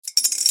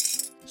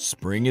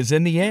Spring is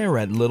in the air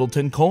at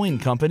Littleton Coin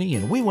Company,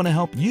 and we want to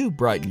help you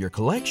brighten your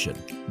collection.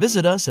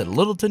 Visit us at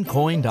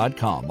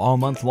littletoncoin.com all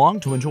month long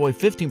to enjoy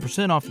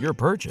 15% off your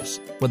purchase.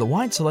 With a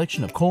wide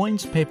selection of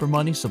coins, paper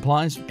money,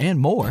 supplies, and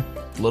more,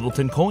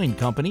 Littleton Coin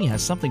Company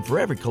has something for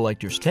every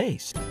collector's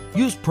taste.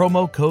 Use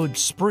promo code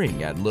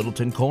SPRING at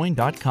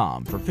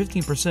littletoncoin.com for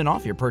 15%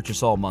 off your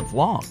purchase all month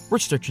long.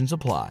 Restrictions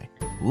apply.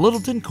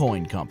 Littleton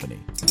Coin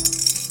Company.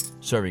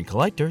 Serving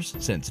collectors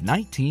since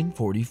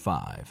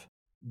 1945.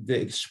 The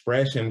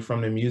expression from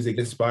the music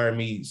inspired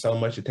me so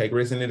much to take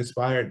risks, and it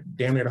inspired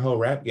damn near the whole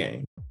rap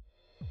game.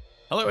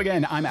 Hello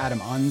again, I'm Adam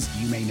Unz.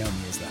 You may know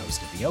me as the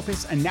host of The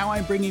Opus, and now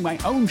I'm bringing my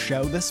own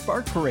show, The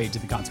Spark Parade, to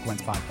the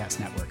Consequence Podcast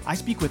Network. I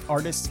speak with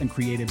artists and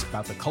creatives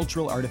about the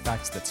cultural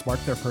artifacts that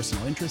spark their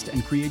personal interest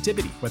and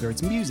creativity, whether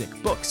it's music,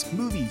 books,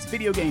 movies,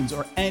 video games,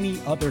 or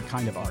any other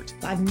kind of art.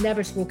 I've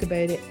never spoke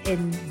about it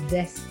in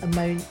this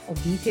amount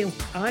of detail.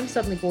 I'm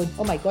suddenly going,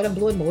 oh my God, I'm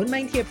blowing my own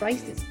mind here.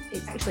 Christ,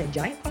 it's actually a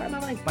giant part of my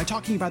life. By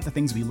talking about the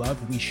things we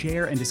love, we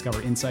share and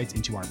discover insights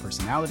into our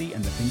personality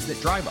and the things that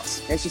drive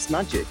us. It's just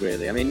magic,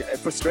 really. I mean,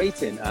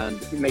 frustrating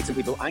and it makes some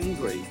people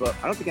angry, but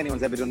I don't think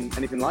anyone's ever done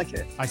anything like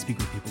it. I speak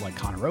with people like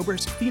Connor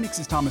Oberst,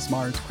 Phoenix's Thomas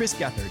Mars, Chris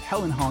Gethard,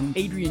 Helen Hong,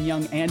 Adrian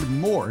Young, and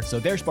more, so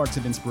their sparks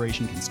of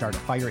inspiration can start a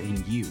fire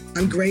in you.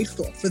 I'm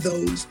grateful for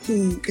those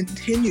who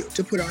continue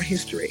to put our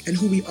history and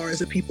who we are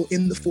as a people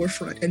in the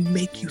forefront and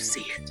make you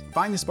see it.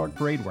 Find The Spark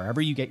Parade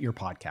wherever you get your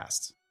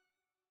podcasts.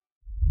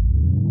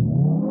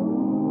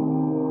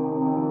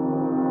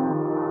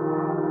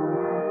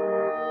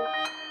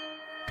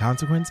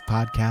 Consequence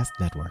Podcast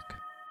Network.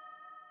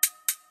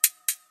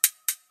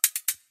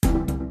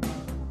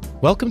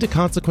 Welcome to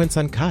Consequence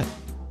Uncut,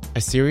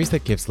 a series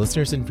that gives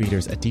listeners and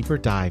readers a deeper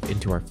dive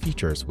into our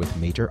features with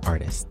major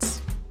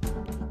artists.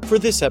 For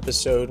this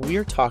episode, we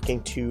are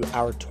talking to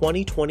our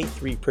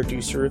 2023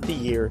 Producer of the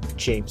Year,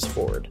 James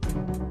Ford.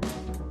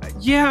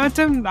 Yeah, I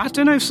don't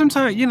know.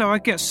 Sometimes, I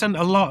get sent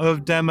a lot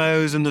of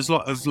demos, and there's a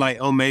lot of like,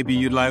 oh, maybe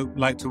you'd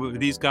like to work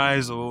with these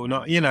guys or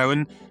not,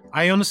 and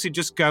I honestly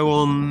just go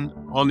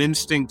on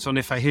instinct on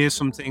if I hear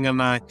something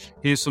and I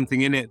hear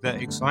something in it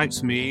that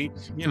excites me,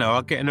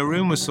 I'll get in a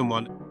room with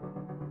someone.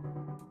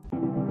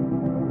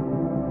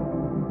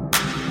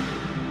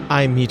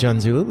 I'm Mijan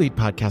Zulu, lead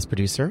podcast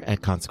producer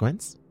at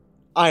Consequence.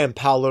 I am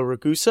Paolo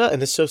Ragusa,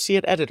 an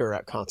associate editor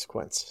at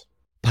Consequence.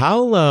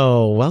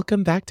 Paolo,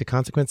 welcome back to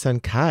Consequence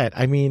Uncut.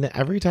 I mean,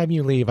 every time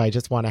you leave, I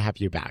just want to have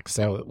you back.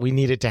 So we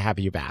needed to have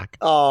you back.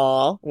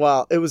 Aw,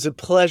 well, it was a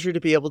pleasure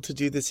to be able to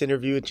do this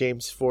interview with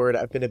James Ford.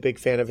 I've been a big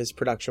fan of his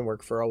production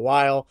work for a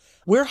while.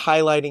 We're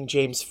highlighting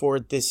James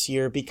Ford this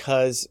year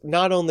because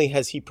not only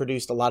has he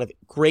produced a lot of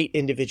great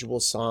individual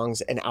songs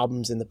and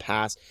albums in the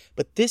past,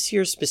 but this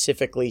year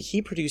specifically,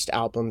 he produced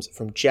albums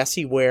from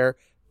Jessie, Ware,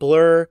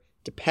 Blur,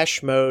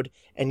 Depeche Mode,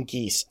 and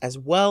Geese, as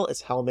well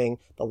as helming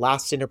the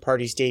Last Dinner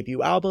Party's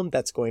debut album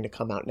that's going to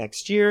come out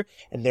next year,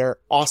 and their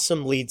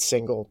awesome lead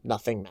single,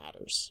 Nothing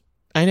Matters.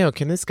 I know.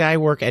 Can this guy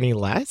work any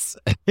less?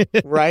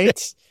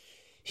 Right?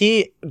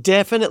 He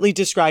definitely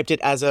described it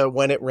as a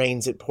when it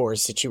rains, it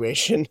pours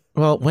situation.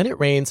 Well, when it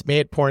rains, may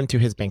it pour into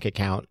his bank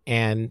account.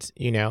 And,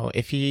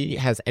 if he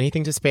has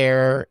anything to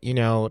spare,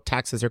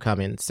 taxes are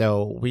coming.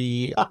 So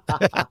we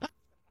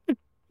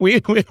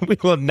we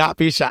will not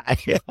be shy.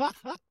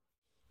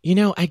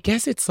 I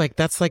guess it's like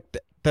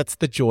that's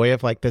the joy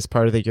of like this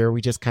part of the year. We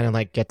just kind of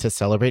like get to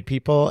celebrate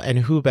people, and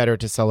who better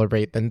to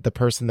celebrate than the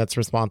person that's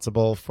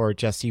responsible for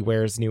Jessie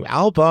Ware's new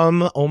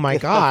album? Oh my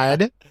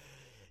God.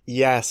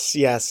 Yes.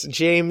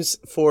 James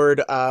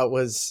Ford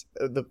was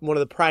one of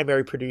the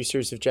primary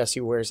producers of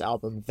Jessie Ware's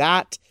album.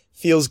 That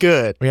feels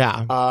good.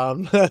 Yeah.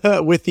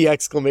 With the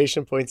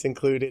exclamation points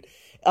included.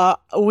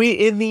 We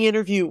in the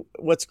interview,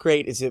 what's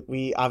great is that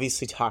we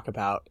obviously talk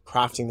about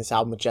crafting this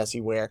album with Jessie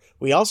Ware.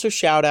 We also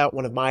shout out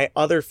one of my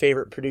other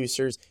favorite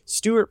producers,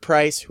 Stuart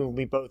Price, whom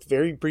we both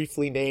very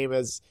briefly name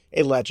as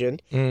a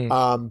legend.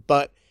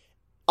 But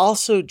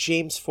also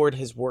James Ford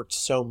has worked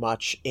so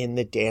much in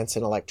the dance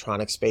and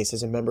electronic space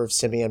as a member of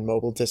Simeon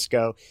Mobile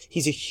Disco.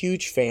 He's a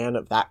huge fan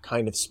of that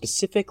kind of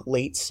specific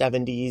late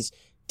 70s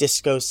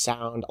disco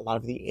sound, a lot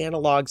of the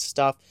analog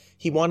stuff.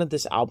 He wanted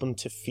this album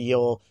to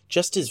feel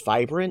just as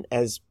vibrant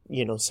as,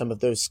 some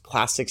of those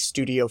classic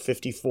Studio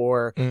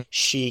 54,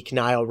 Chic,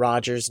 Nile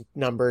Rodgers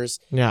numbers.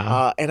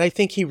 Yeah. And I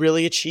think he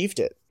really achieved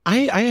it.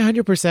 I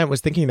 100%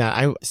 was thinking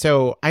that.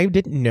 So I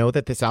didn't know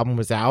that this album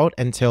was out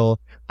until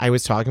I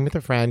was talking with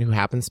a friend who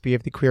happens to be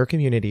of the queer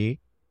community.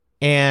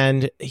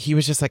 And he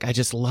was just like, I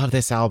just love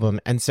this album.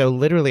 And so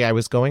literally I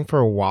was going for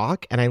a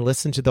walk and I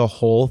listened to the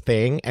whole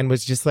thing and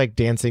was just like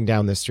dancing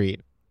down the street.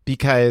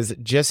 Because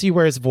Jessie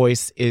Ware's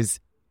voice is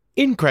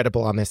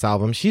incredible on this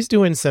album. She's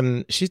doing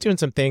some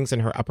things in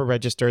her upper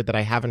register that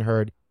I haven't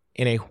heard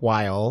in a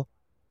while.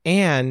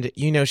 And,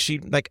 she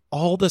like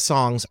all the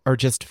songs are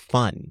just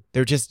fun.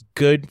 They're just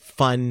good,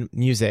 fun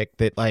music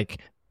that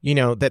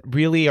that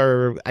really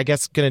are, I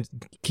guess, going to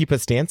keep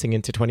us dancing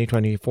into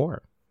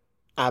 2024.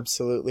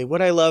 Absolutely.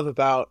 What I love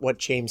about what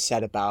James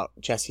said about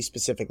Jessie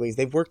specifically is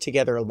they've worked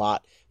together a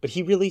lot, but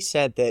he really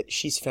said that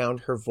she's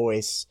found her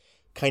voice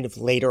kind of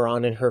later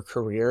on in her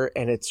career,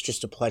 and it's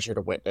just a pleasure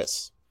to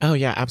witness. Oh,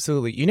 yeah,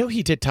 absolutely. You know,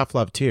 he did Tough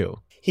Love, too.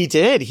 He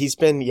did. He's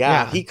been,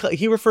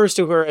 he refers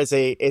to her as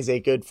a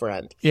good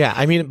friend. Yeah,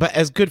 I mean, but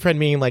as good friend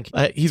meaning like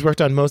he's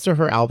worked on most of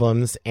her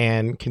albums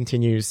and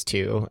continues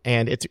to.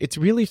 And it's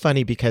really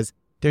funny because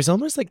there's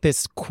almost like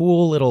this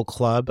cool little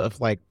club of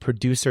like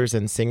producers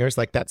and singers.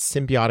 Like that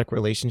symbiotic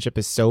relationship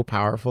is so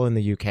powerful in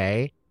the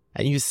UK.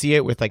 And you see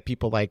it with like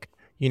people like,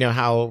 you know,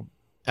 how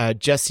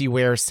Jessie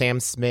Ware,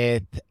 Sam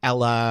Smith,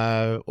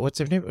 Ella, what's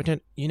her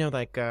name? You know,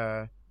 like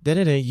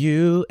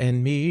you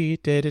and me.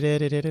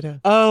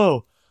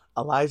 Oh,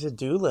 Eliza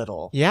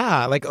Doolittle.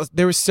 Yeah, like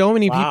there were so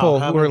many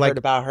people who were like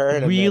about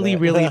her really,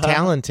 really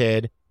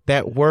talented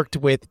that worked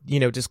with, you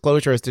know,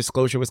 Disclosure as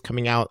Disclosure was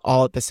coming out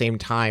all at the same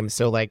time.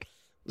 So like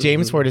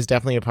James Ford is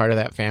definitely a part of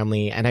that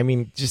family. And I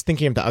mean, just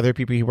thinking of the other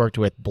people he worked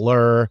with,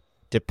 Blur,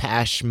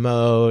 Depeche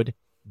Mode,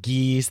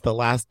 Geese, The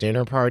Last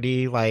Dinner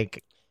Party,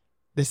 like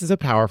this is a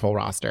powerful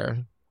roster.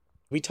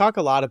 We talk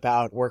a lot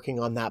about working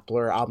on that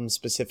Blur album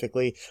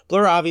specifically.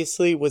 Blur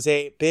obviously was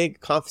a big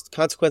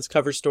Consequence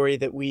cover story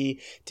that we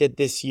did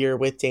this year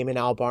with Damon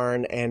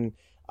Albarn, and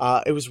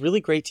it was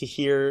really great to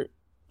hear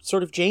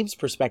sort of James'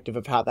 perspective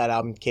of how that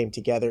album came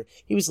together.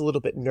 He was a little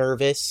bit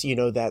nervous, you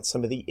know, that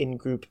some of the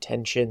in-group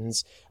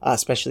tensions,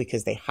 especially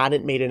because they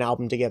hadn't made an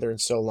album together in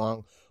so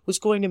long, was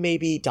going to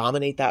maybe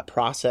dominate that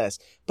process.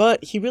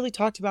 But he really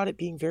talked about it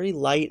being very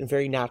light and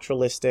very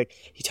naturalistic.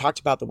 He talked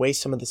about the way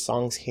some of the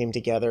songs came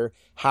together,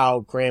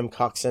 how Graham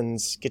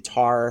Coxon's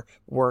guitar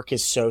work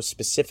is so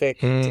specific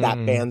to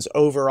that band's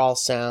overall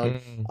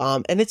sound.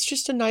 And it's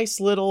just a nice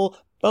little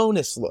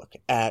bonus look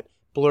at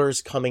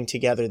Blur's coming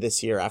together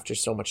this year after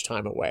so much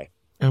time away.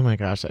 Oh my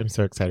gosh, I'm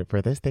so excited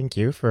for this. Thank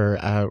you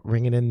for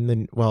ringing in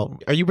the... Well,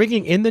 are you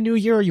ringing in the new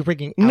year or are you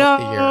ringing out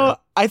the year? No,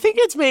 I think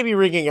it's maybe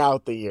ringing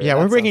out the year. Yeah,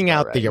 we're ringing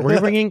out the year. We're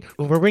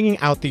ringing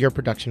out the year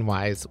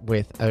production-wise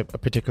with a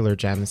particular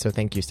gem, so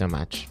thank you so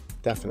much.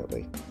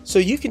 Definitely. So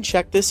you can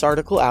check this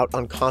article out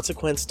on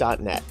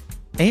consequence.net.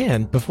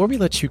 And before we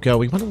let you go,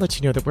 we want to let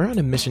you know that we're on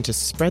a mission to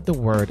spread the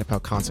word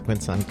about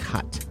Consequence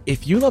Uncut.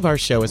 If you love our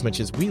show as much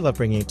as we love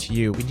bringing it to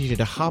you, we need you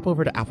to hop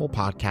over to Apple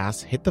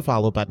Podcasts, hit the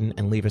follow button,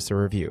 and leave us a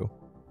review.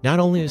 Not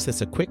only is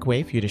this a quick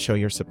way for you to show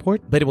your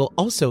support, but it will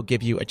also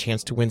give you a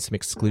chance to win some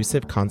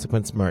exclusive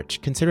Consequence merch.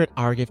 Consider it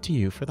our gift to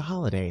you for the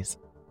holidays.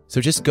 So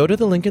just go to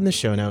the link in the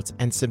show notes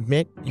and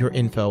submit your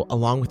info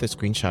along with a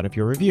screenshot of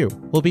your review.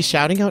 We'll be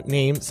shouting out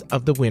names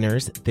of the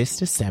winners this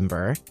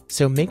December,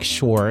 so make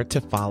sure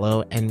to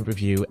follow and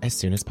review as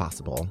soon as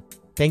possible.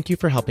 Thank you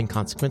for helping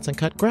Consequence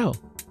Uncut grow.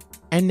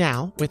 And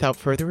now, without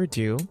further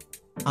ado,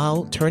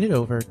 I'll turn it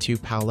over to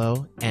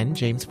Paolo and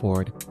James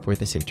Ford for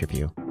this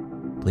interview.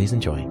 Please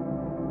enjoy.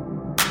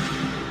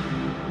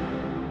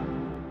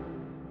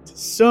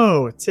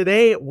 So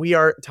today we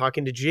are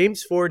talking to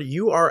James Ford.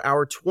 You are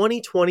our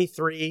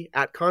 2023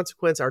 at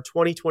Consequence, our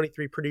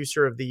 2023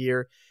 producer of the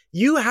year.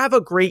 You have a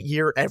great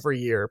year every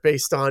year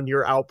based on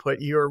your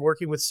output. You're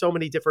working with so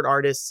many different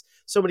artists,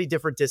 so many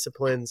different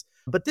disciplines.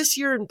 But this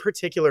year in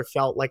particular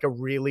felt like a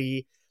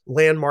really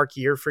landmark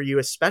year for you,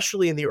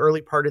 especially in the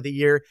early part of the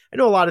year. I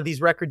know a lot of these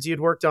records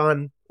you'd worked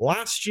on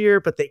last year,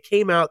 but they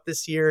came out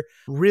this year.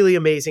 Really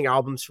amazing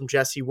albums from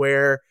Jessie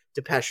Ware,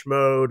 Depeche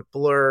Mode,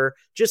 Blur,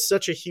 just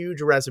such a huge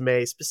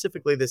resume,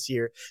 specifically this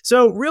year.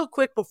 So real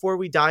quick before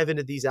we dive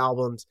into these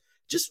albums,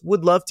 just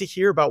would love to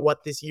hear about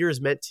what this year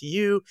has meant to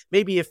you.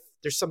 Maybe if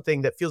there's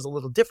something that feels a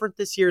little different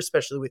this year,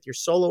 especially with your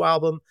solo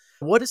album.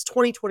 What has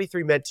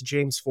 2023 meant to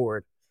James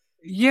Ford?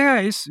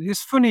 Yeah,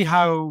 it's funny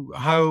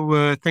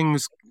how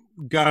things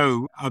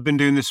go. I've been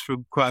doing this for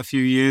quite a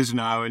few years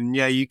now, and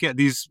yeah, you get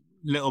these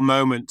little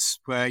moments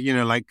where, you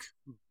know,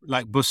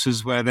 like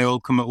buses where they all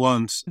come at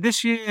once.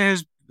 This year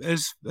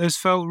has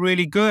felt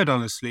really good,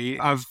 honestly.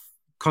 I've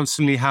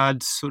constantly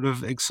had sort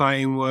of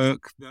exciting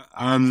work.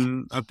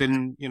 I've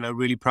been, you know,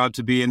 really proud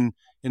to be in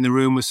the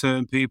room with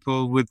certain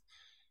people, with,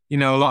 you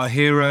know, a lot of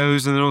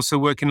heroes, and then also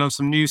working on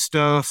some new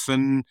stuff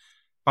and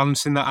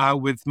balancing that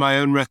out with my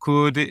own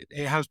record. It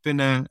has been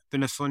a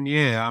fun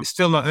year. I'm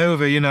still not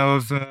over, you know,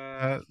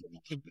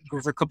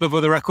 there's a couple of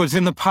other records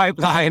in the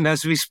pipeline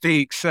as we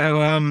speak.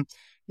 So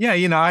yeah,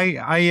 you know,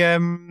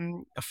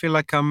 I feel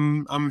like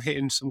I'm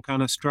hitting some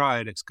kind of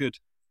stride. It's good.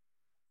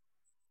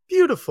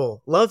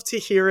 Beautiful. Love to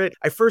hear it.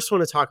 I first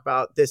want to talk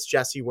about this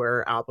Jessie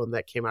Ware album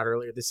that came out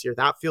earlier this year.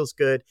 That feels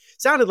good.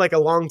 Sounded like a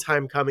long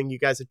time coming. You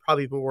guys had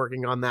probably been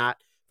working on that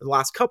for the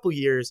last couple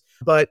years.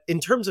 But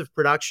in terms of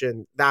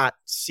production, that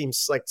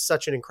seems like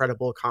such an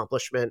incredible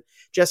accomplishment.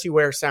 Jessie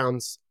Ware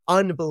sounds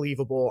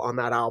unbelievable on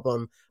that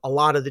album. A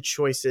lot of the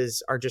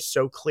choices are just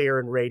so clear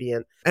and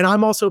radiant. And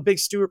I'm also a big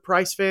Stuart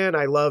Price fan.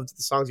 I loved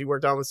the songs you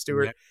worked on with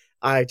Stuart. Yeah.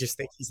 I just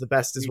think he's the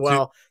best as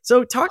well.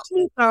 So talk to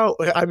me about,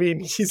 I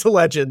mean, he's a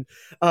legend.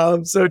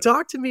 So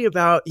talk to me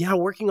about,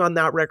 working on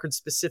that record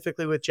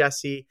specifically with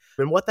Jessie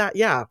and what that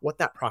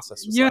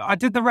process was like. I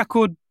did the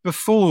record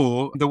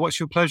before, the What's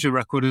Your Pleasure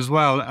record as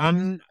well.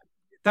 And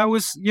that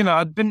was, you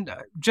know,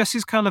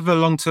 Jessie's kind of a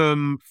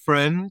long-term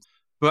friend,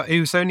 but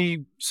it was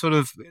only sort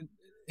of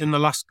in the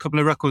last couple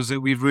of records that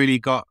we've really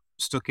got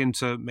stuck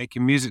into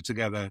making music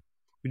together.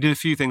 We did a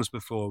few things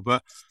before,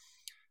 but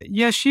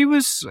yeah, she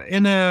was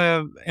in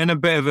a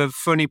bit of a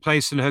funny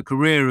place in her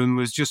career and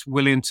was just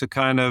willing to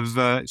kind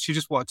of, she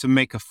just wanted to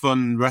make a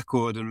fun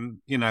record and,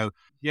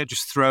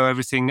 just throw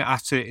everything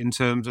at it in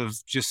terms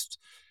of just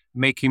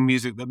making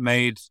music that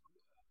made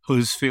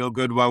us feel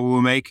good while we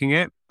were making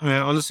it. I mean,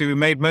 honestly, we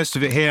made most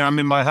of it here. I'm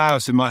in my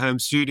house, in my home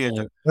studio.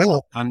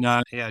 Oh. And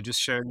just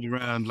showing you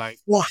around. Like,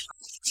 wow.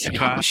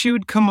 She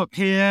would come up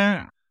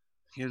here.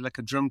 He had like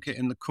a drum kit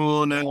in the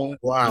corner.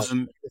 Wow.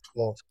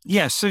 Cool.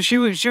 Yeah, so she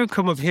would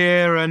come up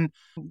here and,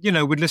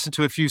 we'd listen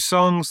to a few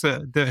songs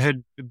that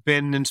had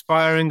been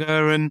inspiring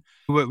her and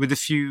work with a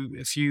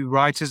few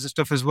writers and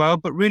stuff as well.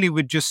 But really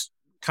we'd just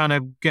kind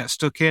of get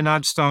stuck in.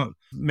 I'd start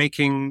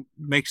making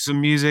some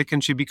music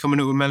and she'd be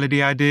coming up with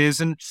melody ideas.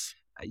 And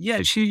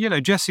yeah, she,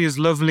 Jessie is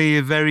lovely,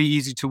 very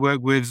easy to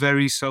work with,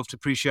 very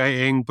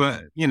self-depreciating,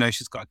 but,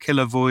 she's got a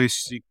killer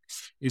voice.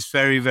 It's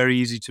very, very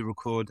easy to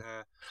record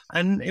her.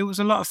 And it was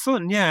a lot of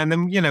fun, yeah. And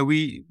then,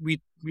 we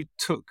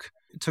took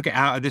it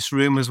out of this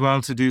room as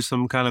well to do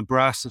some kind of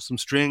brass and some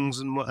strings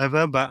and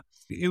whatever. But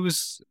it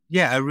was,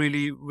 a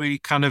really, really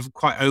kind of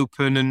quite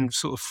open and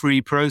sort of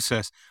free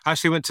process. I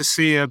actually went to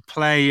see a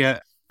play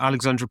at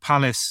Alexandra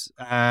Palace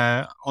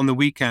on the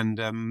weekend.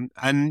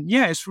 And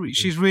yeah,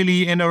 she's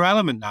really in her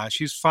element now.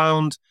 She's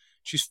sort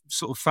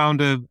of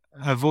found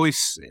a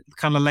voice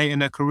kind of late in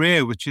her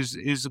career, which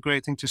is a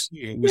great thing to see.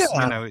 It was,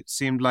 it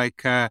seemed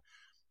like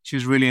she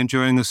was really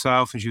enjoying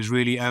herself and she was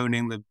really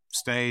owning the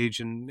stage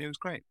and it was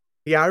great.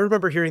 Yeah, I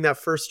remember hearing that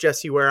first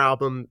Jessie Ware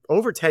album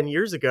over 10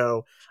 years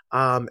ago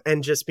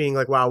and just being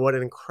like, wow, what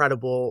an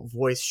incredible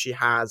voice she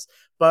has.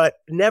 But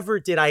never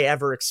did I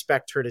ever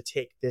expect her to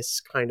take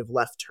this kind of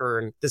left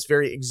turn, this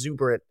very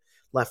exuberant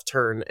left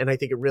turn. And I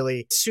think it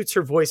really suits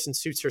her voice and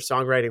suits her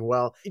songwriting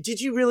well. Did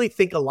you really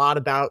think a lot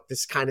about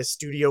this kind of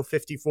Studio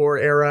 54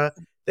 era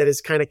that is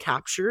kind of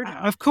captured?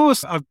 Of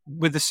course.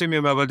 With the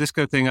Simio Mobile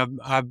Disco thing,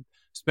 I've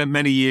spent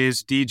many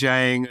years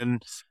DJing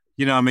and,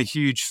 I'm a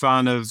huge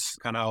fan of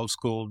kind of old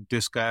school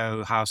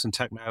disco, house and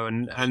techno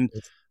and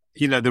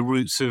the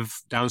roots of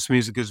dance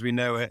music as we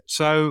know it.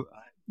 So,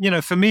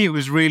 for me, it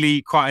was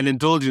really quite an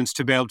indulgence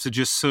to be able to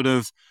just sort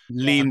of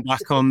lean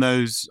back on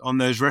those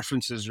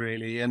references,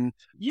 really. And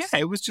yeah,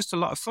 it was just a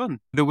lot of fun.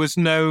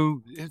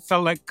 It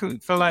felt like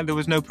there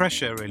was no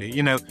pressure,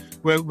 really.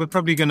 We're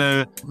probably going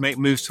to make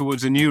moves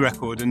towards a new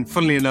record. And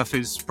funnily enough,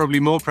 it's probably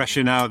more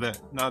pressure now that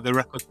the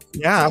record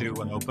do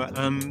well. But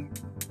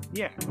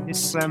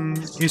it's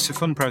a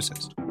fun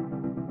process.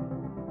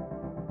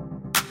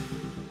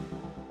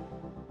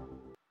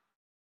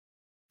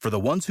 For the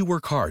ones who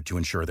work hard to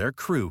ensure their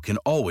crew can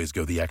always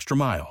go the extra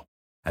mile,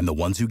 and the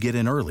ones who get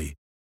in early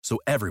so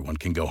everyone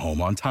can go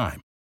home on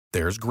time,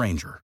 there's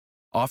Grainger,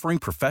 offering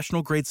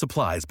professional-grade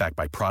supplies backed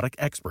by product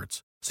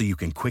experts so you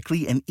can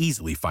quickly and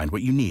easily find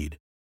what you need.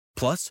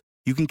 Plus,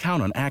 you can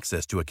count on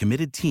access to a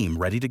committed team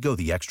ready to go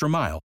the extra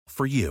mile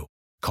for you.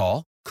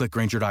 Call, click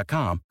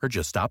Grainger.com, or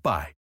just stop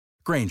by.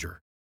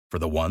 Grainger, for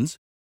the ones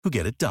who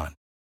get it done.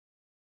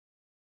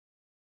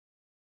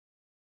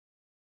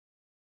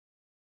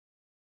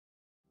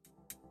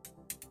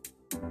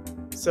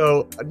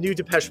 So a new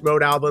Depeche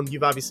Mode album.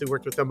 You've obviously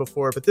worked with them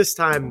before, but this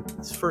time,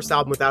 it's first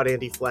album without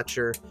Andy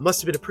Fletcher.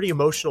 Must have been a pretty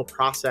emotional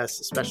process,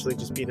 especially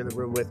just being in the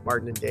room with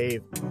Martin and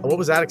Dave. What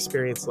was that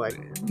experience like?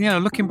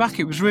 Looking back,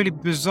 it was really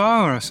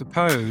bizarre, I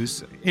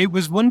suppose. It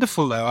was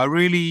wonderful, though. I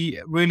really,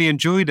 really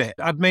enjoyed it.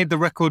 I'd made the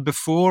record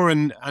before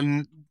and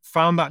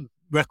found that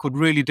record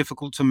really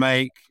difficult to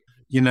make.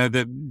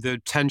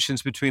 The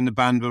tensions between the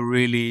band were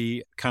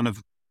really kind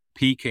of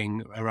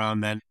peaking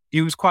around then.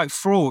 It was quite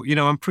fraught.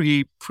 I'm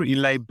pretty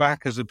laid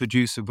back as a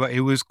producer, but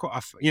it was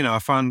quite, I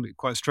found it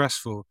quite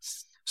stressful.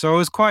 So I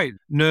was quite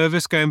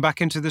nervous going back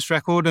into this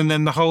record. And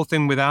then the whole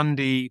thing with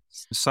Andy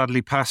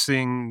sadly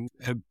passing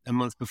a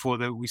month before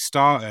that we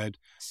started,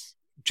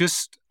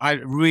 I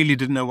really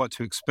didn't know what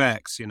to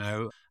expect,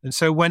 And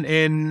so went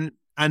in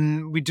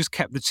and we just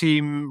kept the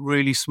team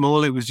really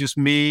small. It was just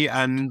me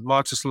and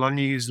Marta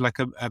Solani, who's like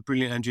a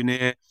brilliant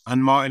engineer,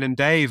 and Martin and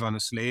Dave,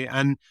 honestly.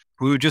 And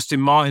we were just in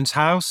Martin's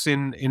house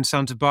in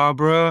Santa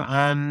Barbara.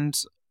 And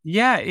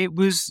yeah, it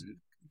was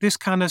this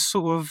kind of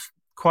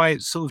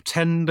quite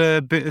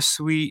tender,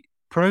 bittersweet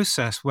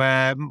process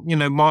where,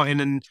 Martin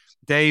and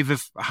Dave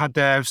have had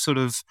their sort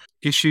of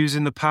issues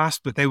in the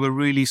past, but they were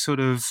really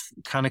sort of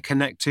kind of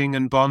connecting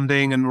and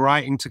bonding and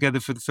writing together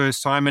for the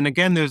first time. And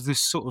again, there's this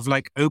sort of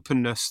like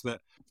openness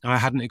that I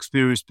hadn't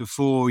experienced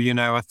before.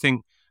 I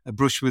think a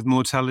brush with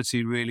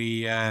mortality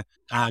really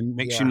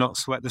makes you not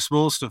sweat the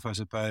small stuff, I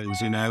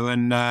suppose,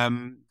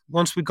 And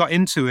once we got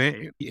into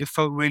it, it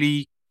felt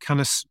really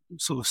kind of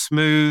sort of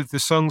smooth. The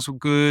songs were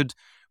good.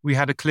 We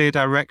had a clear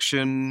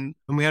direction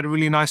and we had a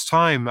really nice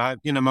time.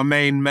 My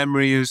main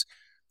memory is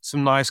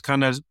some nice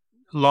kind of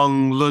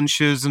long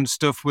lunches and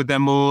stuff with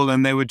them all.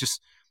 And they were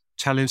just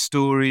telling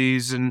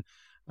stories and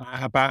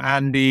about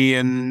Andy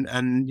and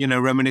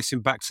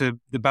reminiscing back to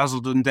the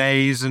Basildon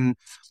days. And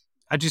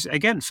I just,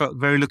 again, felt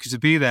very lucky to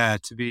be there,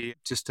 to be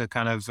just a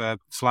kind of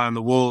fly on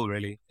the wall,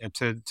 really,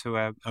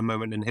 to a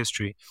moment in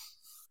history.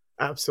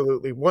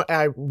 Absolutely.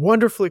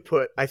 Wonderfully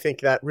put. I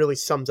think that really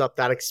sums up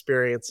that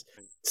experience.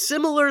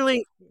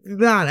 Similarly,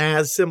 not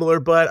as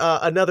similar, but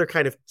another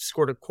kind of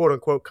sort of quote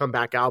unquote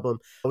comeback album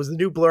was the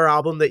new Blur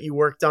album that you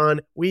worked on.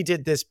 We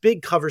did this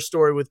big cover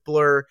story with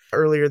Blur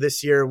earlier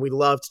this year, and we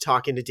loved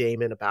talking to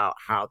Damon about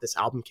how this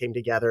album came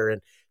together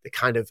and the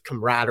kind of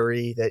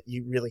camaraderie that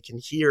you really can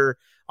hear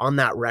on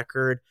that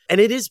record.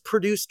 And it is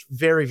produced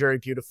very, very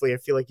beautifully. I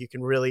feel like you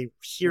can really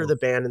hear the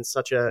band in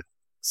such a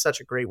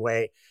great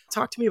way.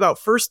 Talk to me about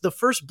the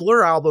first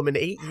Blur album in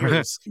 8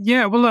 years.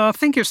 Yeah, well, I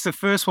think it's the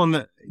first one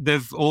that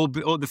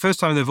the first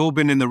time they've all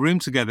been in the room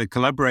together,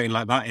 collaborating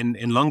like that in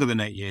longer than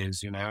 8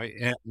 years,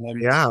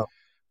 Yeah.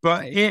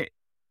 But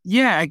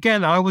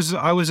again, I was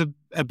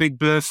a big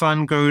Blur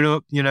fan growing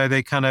up.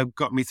 They kind of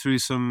got me through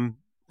some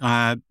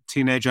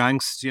teenage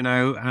angst,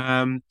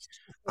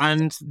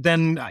 and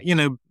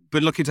then,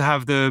 but lucky to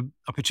have the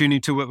opportunity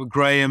to work with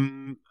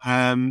Graham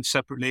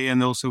separately,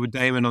 and also with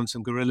Damon on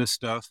some Gorilla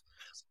stuff.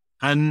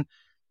 And,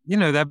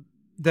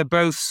 they're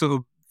both sort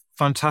of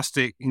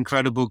fantastic,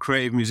 incredible,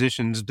 creative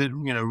musicians that,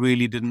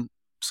 really didn't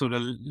sort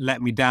of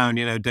let me down,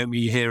 don't be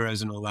your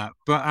heroes and all that.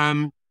 But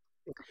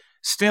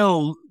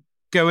still,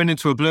 going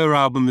into a Blur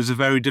album is a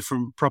very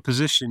different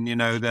proposition,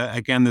 that,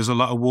 again, there's a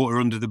lot of water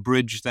under the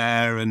bridge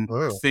there and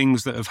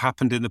things that have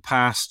happened in the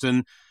past.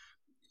 And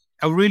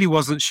I really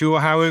wasn't sure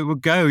how it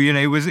would go.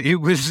 It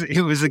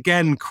was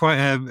again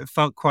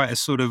felt quite a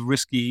sort of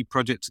risky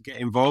project to get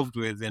involved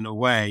with in a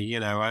way.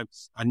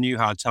 I knew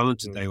how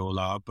talented they all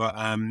are, but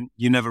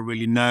you never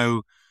really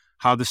know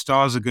how the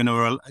stars are going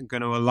to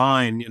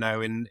align.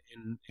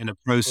 In a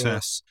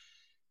process.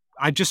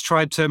 I just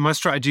my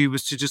strategy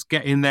was to just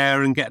get in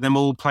there and get them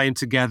all playing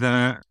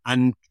together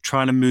and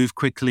trying to move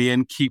quickly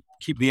and keep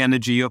the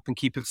energy up and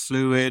keep it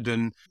fluid.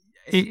 And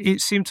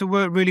it seemed to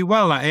work really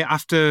well.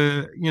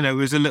 After, it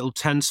was a little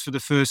tense for the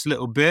first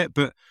little bit,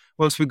 but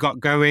once we got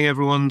going,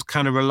 everyone's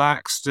kind of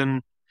relaxed.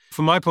 And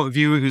from my point of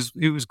view,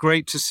 it was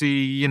great to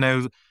see,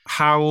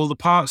 how all the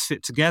parts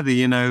fit together.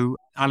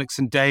 Alex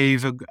and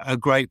Dave are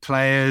great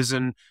players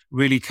and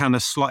really kind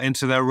of slot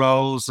into their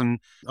roles. And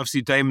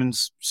obviously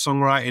Damon's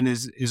songwriting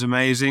is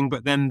amazing,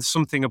 but then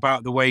something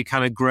about the way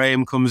kind of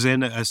Graham comes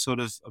in at a sort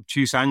of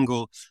obtuse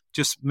angle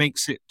just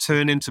makes it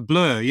turn into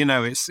Blur.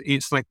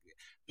 It's like,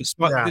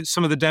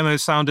 some of the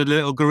demos sounded a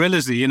little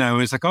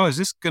Gorillaz-y, It's like, oh, is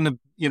this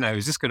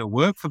gonna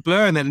work for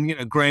Blur? And then,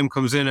 Graham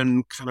comes in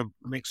and kind of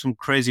makes some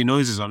crazy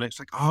noises on it. It's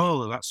like,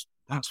 oh,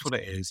 that's what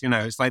it is.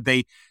 It's like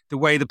the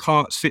way the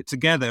parts fit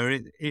together.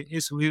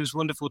 It was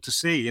wonderful to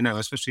see,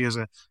 especially as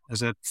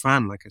a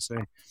fan, like I say.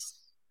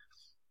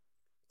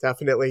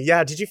 Definitely.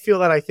 Yeah. Did you feel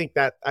that? I think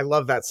that I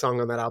love that song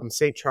on that album,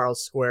 St.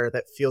 Charles Square.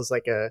 That feels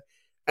like a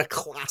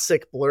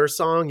classic Blur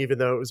song, even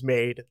though it was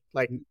made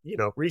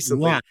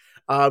recently. Yeah.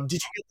 Did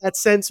you get that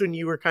sense when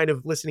you were kind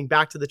of listening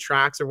back to the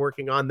tracks or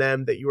working on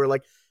them that you were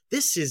like,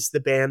 this is the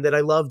band that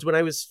I loved when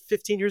I was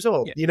 15 years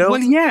old, Well,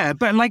 yeah,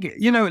 but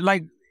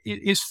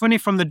it's funny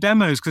from the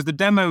demos, because the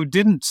demo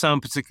didn't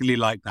sound particularly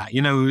like that.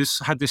 It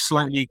had this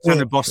slightly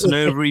kind of bossa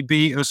nova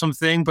beat or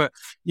something, but,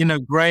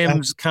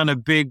 Graham's kind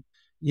of big,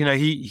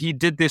 he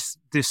did this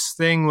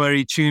thing where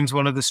he tunes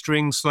one of the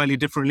strings slightly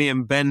differently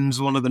and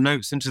bends one of the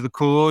notes into the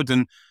chord.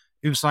 And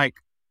it was like,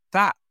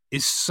 that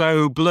is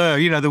so Blur,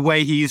 the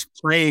way he's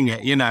playing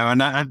it,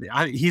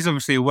 and he's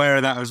obviously aware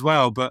of that as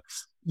well. But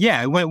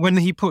yeah, when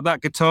he put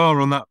that guitar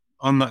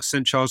on that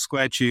St. Charles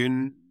Square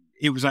tune,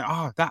 it was like,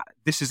 oh,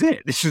 this is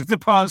it. This is the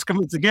parts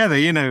coming together,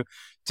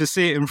 to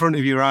see it in front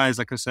of your eyes,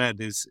 like I said,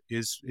 is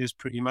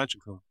pretty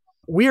magical.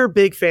 We are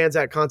big fans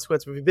at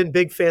Consequence. We've been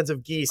big fans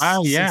of Geese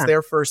since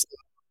their first.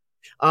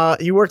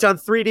 You worked on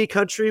 3D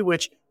Country,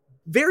 which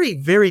very,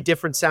 very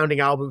different sounding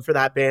album for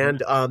that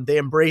band. They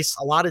embrace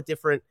a lot of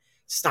different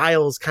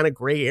styles, kind of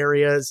gray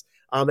areas.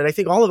 And I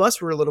think all of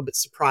us were a little bit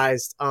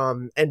surprised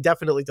and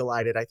definitely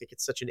delighted. I think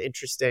it's such an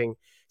interesting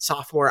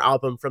sophomore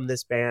album from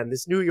this band,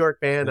 this New York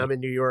band. I'm in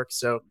New York,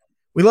 so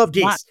we love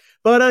Geese.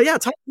 But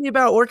talk to me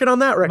about working on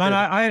that record. Man,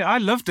 I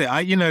loved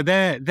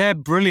it. They're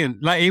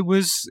brilliant. Like it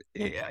was,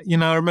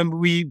 I remember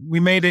we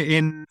made it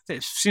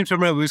it seems to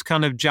remember it was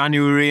kind of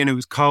January and it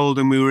was cold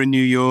and we were in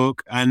New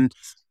York and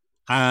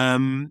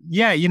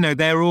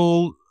they're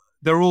all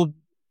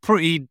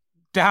pretty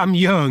damn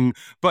young,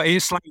 but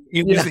it's like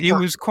it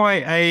was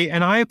quite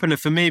an eye opener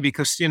for me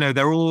because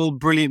they're all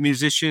brilliant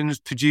musicians,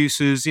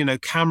 producers.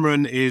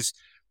 Cameron is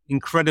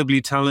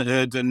incredibly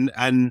talented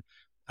and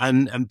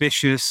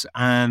ambitious,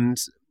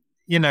 and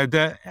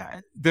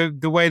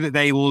the way that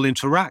they all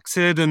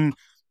interacted, and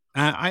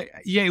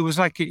it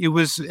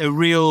was a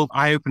real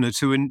eye opener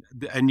to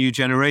a new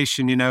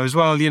generation, as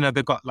well.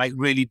 They've got like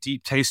really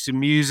deep taste in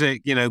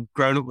music,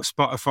 grown up with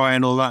Spotify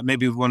and all that,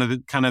 maybe with one of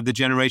the kind of the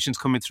generations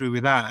coming through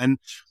with that. And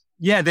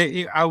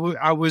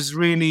I was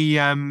really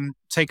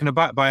taken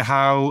aback by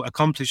how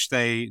accomplished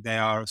they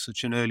are at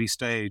such an early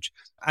stage.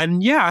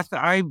 And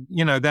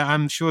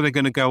I'm sure they're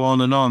going to go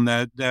on and on.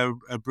 They're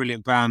a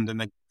brilliant band,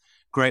 and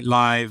great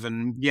live.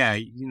 And yeah,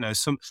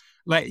 some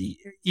like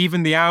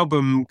even the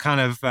album kind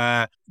of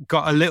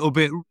got a little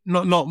bit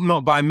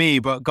not by me,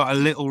 but got a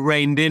little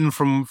reined in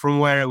from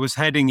where it was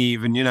heading.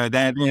 Even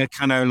they're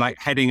kind of like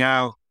heading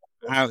out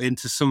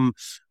into some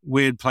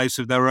weird place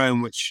of their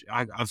own, which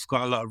I've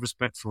got a lot of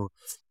respect for.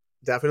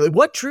 Definitely.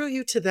 What drew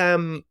you to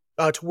them,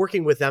 to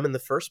working with them in the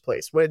first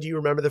place? When do you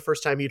remember the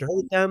first time you'd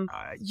heard them?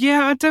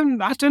 Yeah, I don't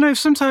know.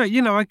 Sometimes,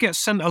 I get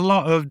sent a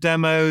lot of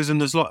demos, and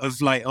there's a lot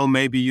of like, oh,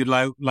 maybe you'd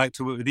like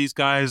to work with these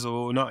guys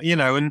or not,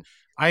 and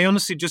I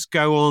honestly just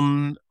go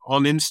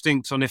on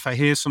instinct. On if I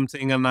hear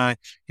something and I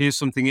hear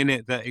something in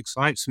it that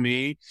excites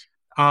me,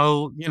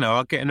 I'll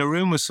get in a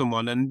room with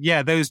someone. And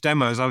yeah, those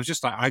demos, I was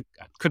just like, I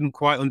couldn't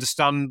quite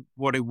understand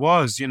what it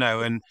was,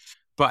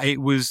 but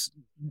it was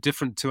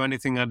different to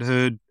anything I'd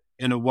heard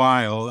in a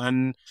while.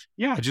 And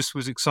yeah, I just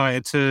was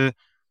excited to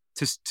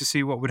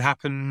see what would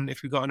happen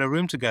if we got in a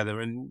room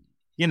together. And,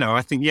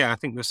 I think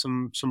there's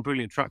some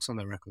brilliant tracks on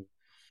that record.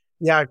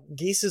 Yeah,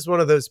 Geese is one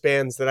of those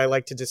bands that I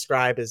like to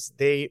describe as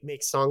they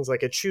make songs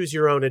like a choose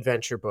your own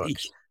adventure book.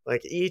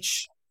 Like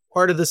each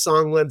part of the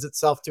song lends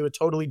itself to a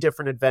totally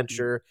different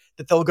adventure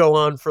that they'll go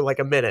on for like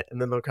a minute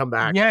and then they'll come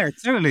back. Yeah,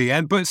 totally.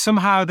 But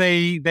somehow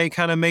they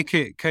kind of make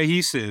it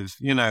cohesive,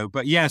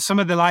 But yeah, some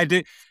of the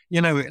idea,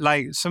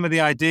 like some of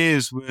the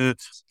ideas were,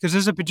 because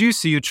as a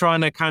producer, you're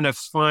trying to kind of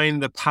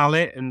find the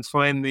palette and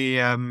find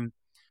the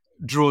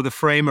draw the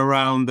frame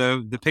around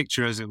the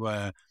picture, as it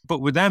were.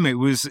 But with them, it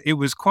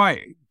was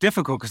quite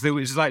difficult because there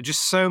was like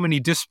just so many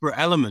disparate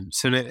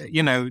elements, and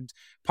it,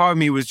 part of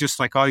me was just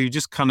like, oh, you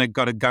just kind of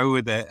got to go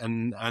with it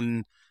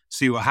and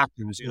see what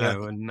happens,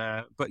 know. And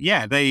but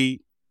yeah, they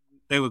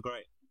were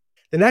great.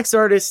 The next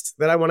artist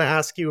that I want to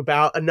ask you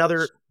about,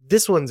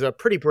 this one's a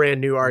pretty brand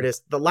new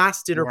artist, The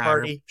Last Dinner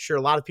Party. Sure,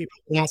 a lot of people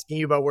are asking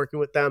you about working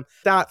with them.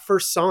 That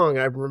first song,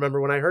 I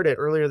remember when I heard it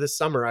earlier this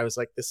summer, I was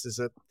like, this is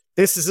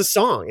a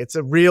song. It's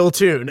a real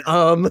tune.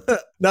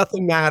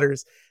 Nothing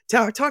Matters.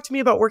 Talk to me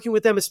about working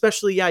with them,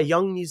 especially,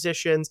 young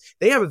musicians.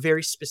 They have a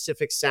very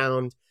specific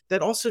sound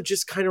that also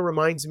just kind of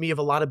reminds me of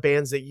a lot of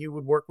bands that you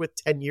would work with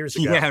 10 years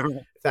ago. Yeah, right.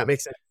 If that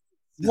makes sense.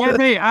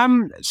 Yeah,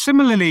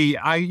 similarly,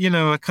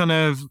 I kind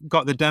of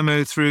got the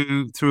demo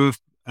through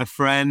a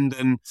friend,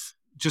 and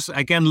just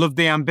again loved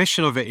the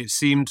ambition of it. It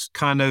seemed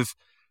kind of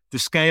the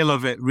scale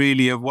of it,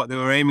 really, of what they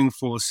were aiming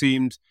for,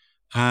 seemed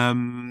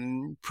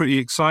pretty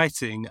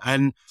exciting.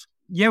 And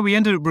yeah, we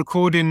ended up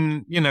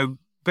recording,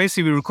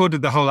 basically we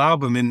recorded the whole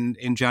album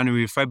in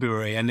January,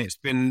 February, and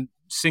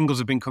singles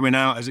have been coming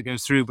out as it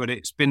goes through, but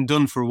it's been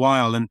done for a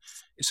while, and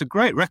it's a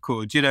great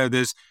record.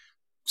 There's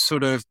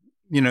sort of,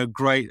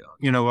 great,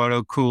 what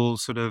a cool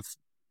sort of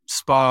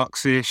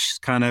Sparks-ish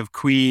kind of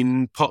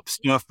Queen pop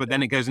stuff, but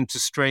then it goes into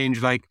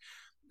strange, like,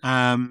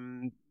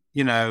 kind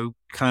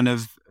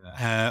of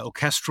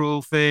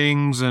orchestral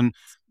things, and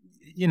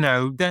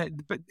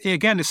but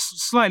again,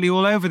 it's slightly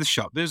all over the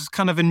shop. There's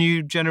kind of a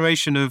new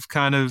generation of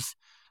kind of,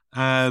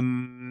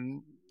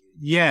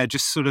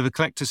 just sort of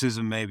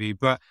eclecticism maybe.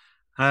 But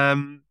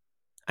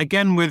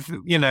again, with,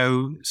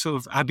 sort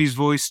of Abby's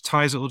voice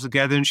ties it all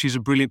together, and she's a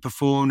brilliant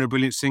performer, a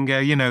brilliant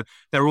singer.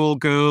 They're all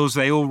girls.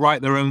 They all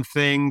write their own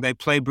thing. They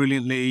play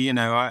brilliantly.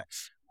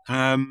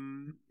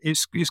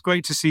 It's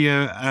great to see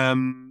a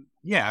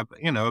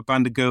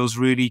band of girls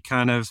really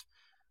kind of,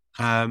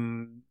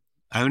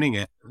 owning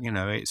it.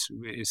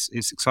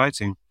 It's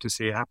exciting to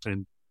see it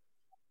happening.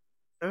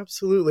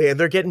 Absolutely. And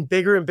they're getting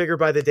bigger and bigger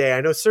by the day. I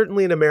know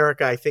certainly in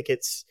America, I think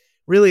it's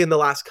really in the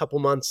last couple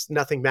months,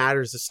 Nothing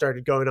Matters has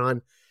started going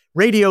on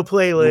radio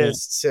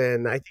playlists,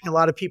 and I think a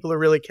lot of people are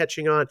really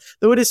catching on.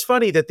 Though it is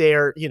funny that they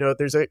are,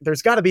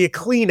 there's got to be a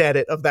clean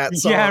edit of that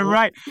song. Yeah,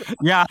 right.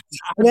 Yeah.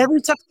 And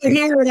every time I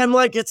hear it, I'm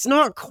like, it's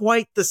not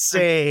quite the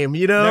same,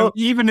 No,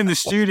 even in the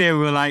studio,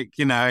 we're like,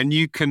 and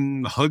you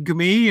can hug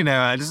me, it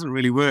doesn't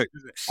really work.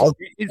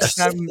 It's,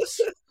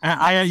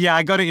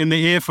 I got it in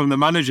the ear from the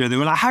manager. They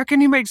were like, how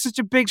can you make such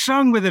a big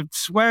song with a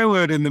swear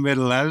word in the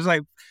middle? I was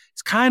like,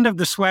 it's kind of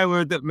the swear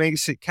word that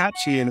makes it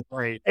catchy in a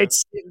way.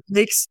 It's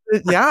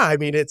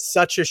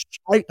such a,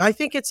 I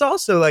think it's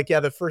also like,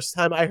 the first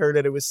time I heard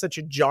it, it was such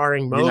a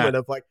jarring moment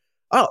of like,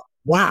 oh,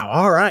 wow.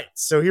 All right.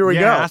 So here we go.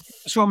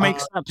 That's what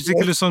makes that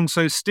particular song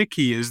so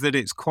sticky, is that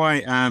it's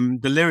quite,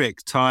 the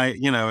lyric tie,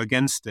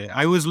 against it.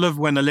 I always love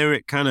when a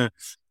lyric kind of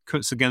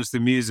cuts against the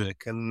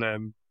music,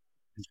 and,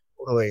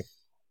 totally.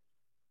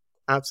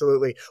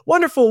 Absolutely.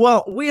 Wonderful.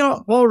 Well, we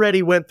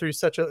already went through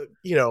such a,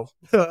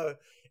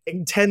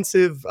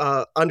 intensive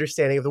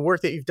understanding of the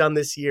work that you've done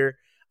this year.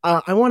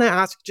 I want to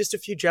ask just a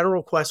few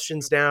general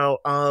questions now.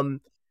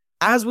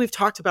 As we've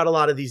talked about a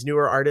lot of these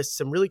newer artists,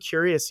 I'm really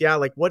curious,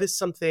 like what is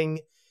something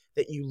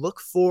that you look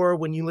for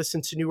when you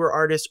listen to newer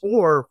artists,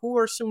 or who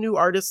are some new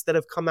artists that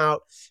have come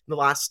out in the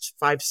last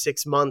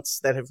 5-6 months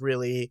that have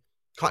really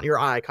caught your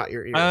eye, caught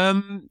your ear?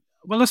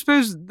 Well, I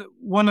suppose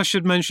one I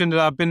should mention that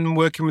I've been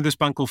working with this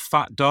band called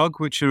Fat Dog,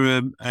 which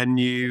are a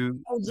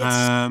new,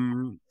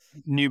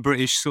 new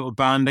British sort of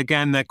band.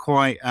 Again, they're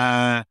quite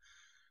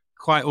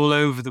all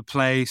over the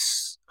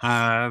place,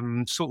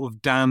 sort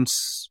of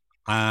dance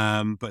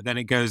but then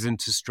it goes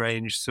into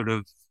strange sort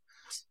of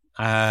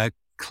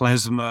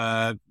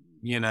klezmer,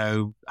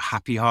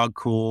 happy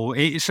hardcore.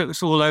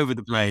 It's all over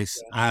the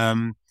place.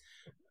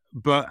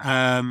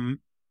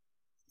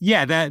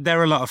 Yeah,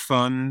 they're a lot of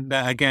fun.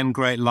 They're, again,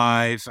 great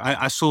live.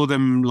 I saw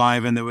them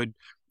live and they were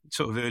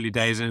sort of early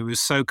days, and it was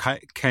so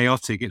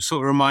chaotic. It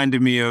sort of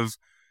reminded me of,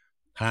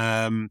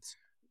 kind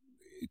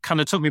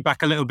of took me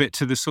back a little bit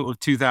to the sort of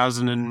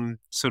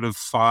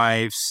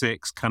 2005,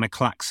 6 kind of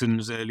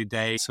Klaxons early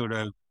days sort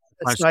of.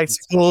 Night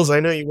Schools. I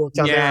know you worked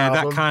on their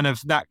album.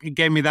 That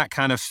gave me that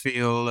kind of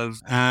feel of.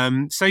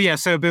 So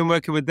I've been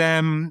working with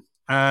them.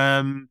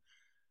 And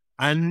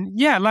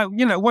yeah,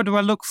 what do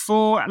I look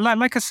for?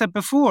 Like I said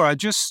before, I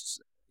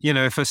just,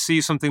 if I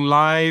see something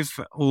live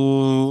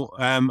or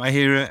I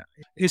hear it,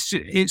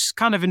 it's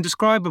kind of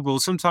indescribable.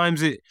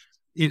 Sometimes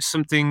it's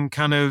something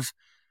kind of,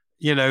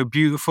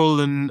 beautiful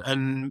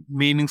and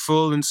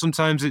meaningful, and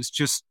sometimes it's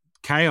just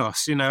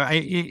chaos.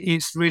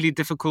 It's really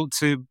difficult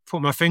to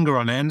put my finger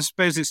on it, and I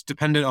suppose it's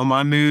dependent on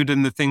my mood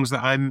and the things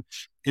that I'm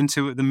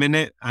into at the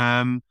minute.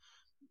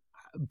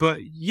 But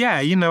yeah,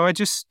 I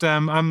just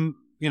I'm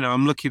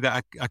lucky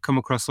that I come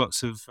across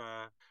lots of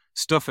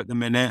stuff at the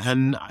minute,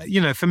 and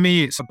for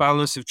me it's a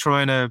balance of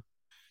trying to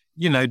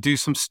do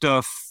some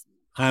stuff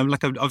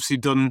like I've obviously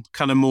done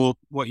kind of more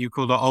what you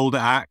call the older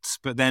acts,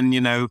 but then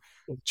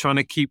trying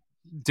to keep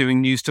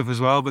doing new stuff as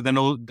well, but then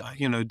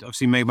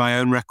obviously made my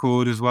own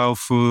record as well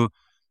for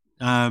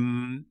my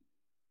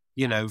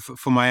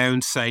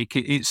own sake.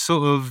 It's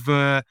sort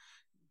of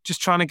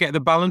just trying to get the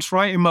balance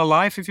right in my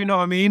life, if you know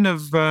what I mean,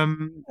 of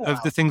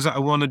the things that I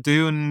want to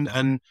do,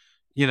 and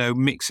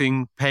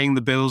mixing paying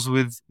the bills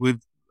with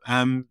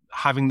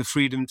having the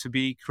freedom to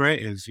be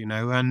creative,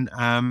 and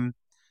I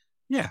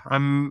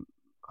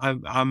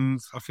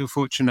feel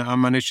fortunate I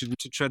managed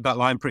to tread that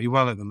line pretty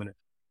well at the minute.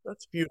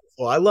 That's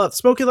beautiful. I love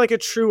spoken like a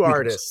true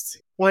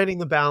artist, finding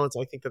the balance.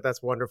 I think that's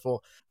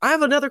wonderful. I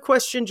have another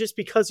question, just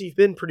because you've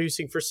been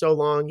producing for so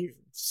long. You've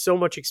so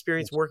much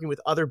experience working with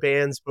other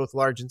bands, both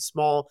large and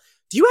small.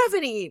 Do you have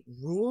any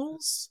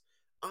rules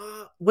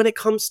when it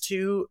comes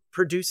to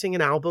producing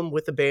an album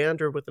with a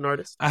band or with an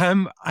artist?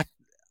 I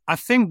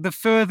think the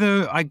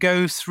further I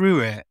go through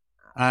it,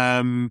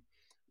 the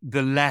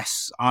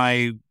less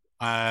I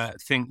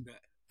think that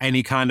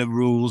any kind of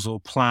rules or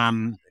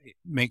plan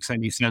makes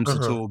any sense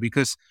at all,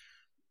 because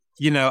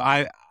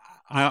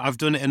I've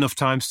done it enough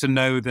times to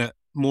know that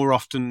more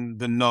often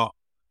than not,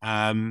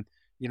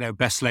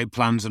 best laid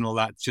plans and all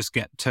that just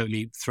get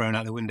totally thrown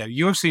out the window.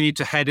 You obviously need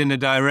to head in a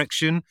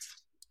direction,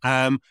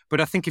 but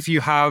I think if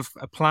you have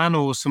a plan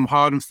or some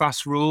hard and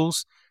fast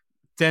rules,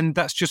 then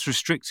that's just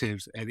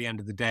restrictive. At the end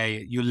of the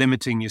day, you're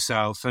limiting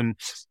yourself, and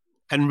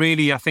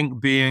really, I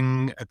think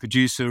being a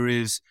producer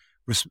is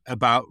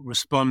about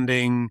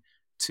responding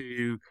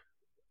to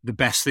the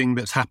best thing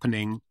that's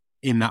happening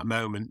in that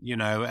moment,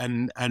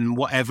 and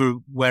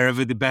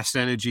wherever the best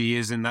energy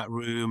is in that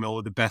room,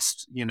 or the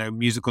best,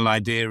 musical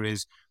idea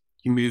is,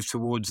 you move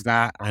towards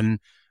that, and,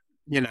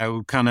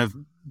 kind of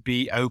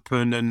be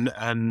open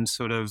and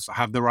sort of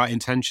have the right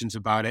intentions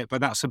about it. But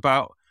that's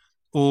about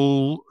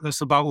all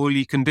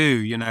you can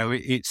do.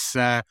 It's,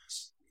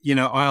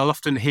 I'll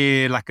often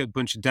hear like a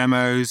bunch of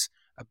demos.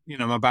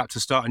 I'm about to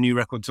start a new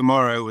record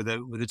tomorrow with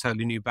a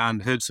totally new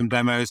band. Heard some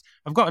demos.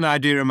 I've got an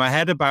idea in my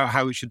head about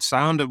how it should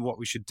sound and what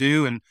we should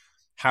do and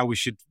how we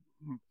should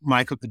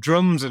mic up the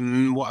drums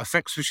and what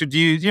effects we should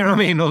use. You know what I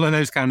mean? All of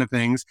those kind of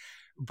things.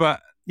 But,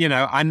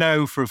 I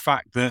know for a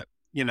fact that,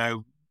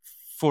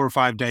 4 or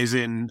 5 days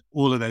in,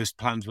 all of those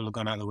plans will have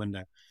gone out the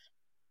window.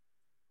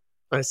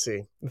 I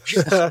see.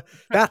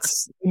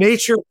 That's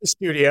nature of the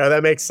studio.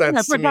 That makes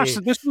sense to me.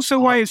 That's also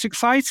why it's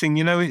exciting.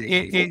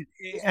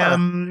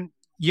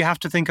 You have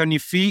to think on your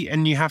feet,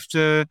 and you have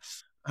to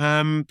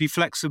be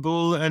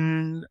flexible,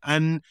 and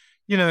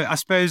I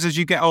suppose as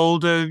you get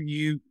older,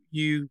 you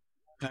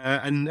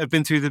and have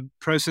been through the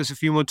process a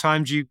few more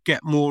times, you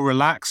get more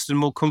relaxed and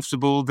more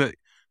comfortable that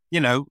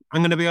I'm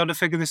going to be able to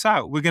figure this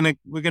out. We're gonna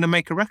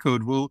make a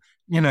record.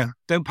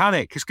 Don't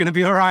panic. It's going to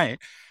be all right.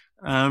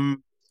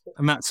 And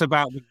that's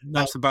about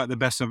the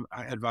best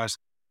advice.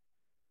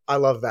 I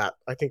love that.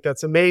 I think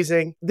that's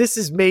amazing. This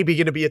is maybe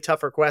going to be a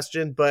tougher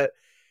question, but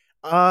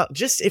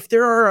just if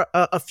there are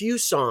a few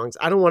songs,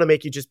 I don't want to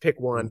make you just pick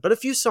one, but a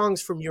few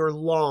songs from your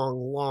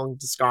long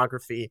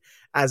discography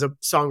as a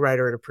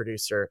songwriter and a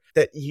producer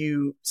that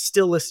you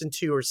still listen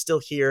to or still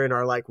hear and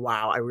are like,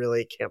 wow, I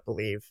really can't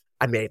believe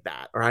I made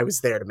that, or I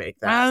was there to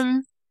make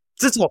that.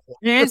 It's a tough one.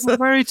 Yeah, it's a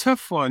very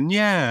tough one.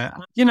 Yeah.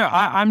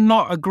 I'm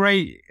not a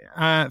great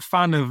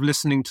fan of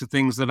listening to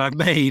things that I've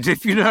made,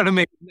 if you know what I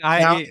mean.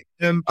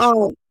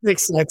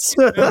 Makes sense.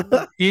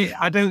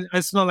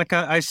 It's not like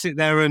I sit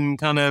there and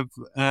kind of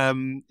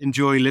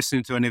enjoy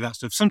listening to any of that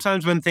stuff.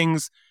 Sometimes when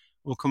things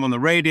will come on the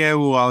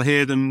radio, or I'll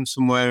hear them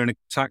somewhere in a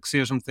taxi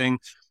or something,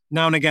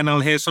 now and again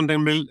I'll hear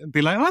something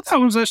be like, oh, that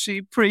was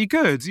actually pretty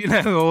good,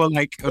 or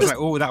like, I was like,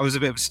 oh, that was a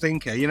bit of a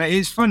stinker.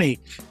 It's funny.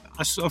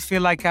 I sort of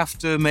feel like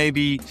after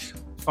maybe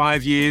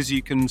 5 years,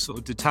 you can sort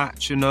of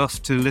detach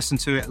enough to listen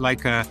to it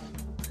like a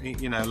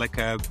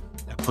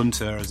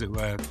punter, as it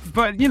were.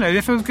 But, you know,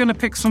 if I was going to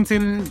pick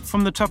something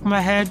from the top of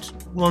my head,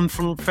 one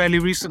from fairly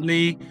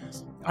recently,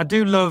 I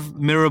do love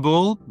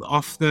Mirrorball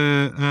off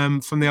the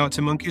from the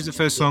Arctic Monkeys, the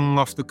first song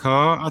off the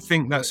car. I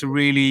think that's a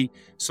really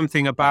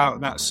something about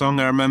that song.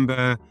 I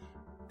remember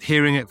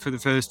hearing it for the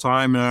first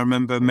time, and I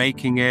remember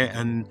making it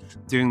and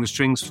doing the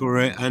strings for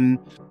it. And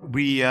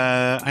we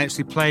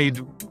actually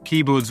played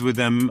keyboards with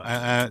them.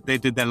 They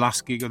did their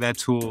last gig of their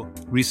tour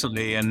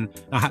recently, and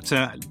I had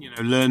to, you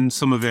know, learn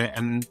some of it.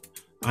 And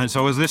so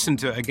I was listening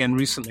to it again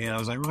recently, and I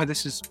was like, right,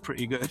 this is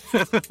pretty good.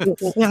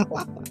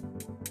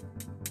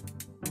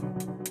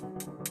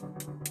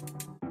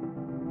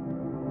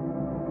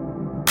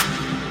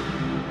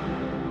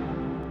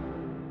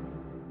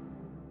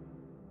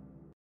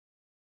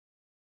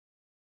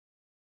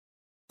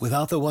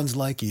 Without the ones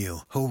like you,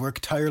 who work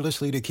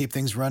tirelessly to keep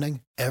things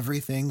running,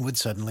 everything would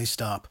suddenly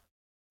stop.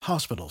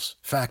 Hospitals,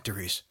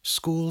 factories,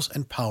 schools,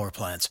 and power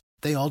plants,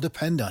 they all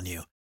depend on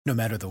you. No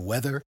matter the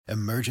weather,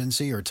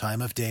 emergency, or time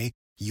of day,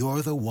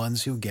 you're the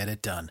ones who get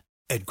it done.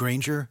 At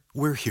Grainger,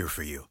 we're here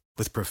for you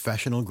with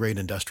professional-grade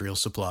industrial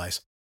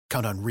supplies.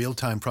 Count on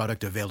real-time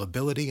product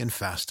availability and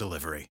fast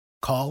delivery.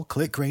 Call,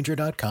 click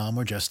Grainger.com,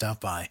 or just stop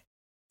by.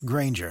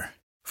 Grainger,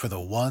 for the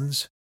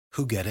ones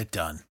who get it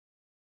done.